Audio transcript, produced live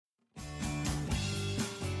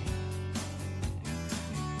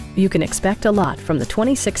You can expect a lot from the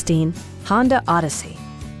 2016 Honda Odyssey.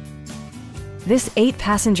 This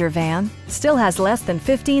 8-passenger van still has less than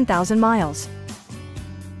 15,000 miles.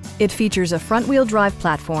 It features a front-wheel drive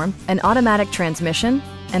platform, an automatic transmission,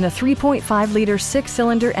 and a 3.5-liter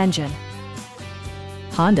 6-cylinder engine.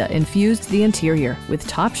 Honda infused the interior with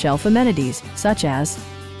top-shelf amenities such as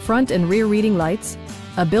front and rear reading lights,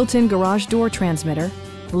 a built-in garage door transmitter,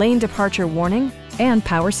 lane departure warning, and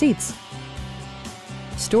power seats.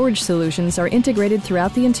 Storage solutions are integrated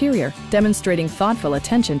throughout the interior, demonstrating thoughtful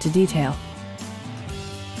attention to detail.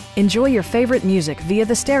 Enjoy your favorite music via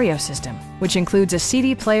the stereo system, which includes a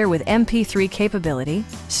CD player with MP3 capability,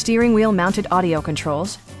 steering wheel mounted audio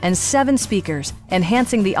controls, and 7 speakers,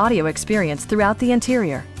 enhancing the audio experience throughout the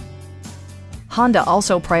interior. Honda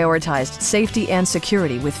also prioritized safety and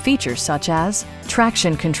security with features such as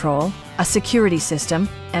traction control, a security system,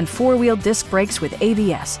 and 4-wheel disc brakes with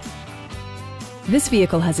ABS. This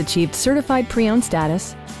vehicle has achieved certified pre-owned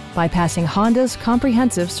status by passing Honda's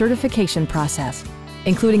comprehensive certification process,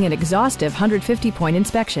 including an exhaustive 150-point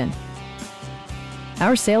inspection.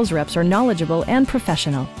 Our sales reps are knowledgeable and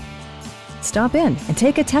professional. Stop in and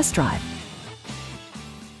take a test drive.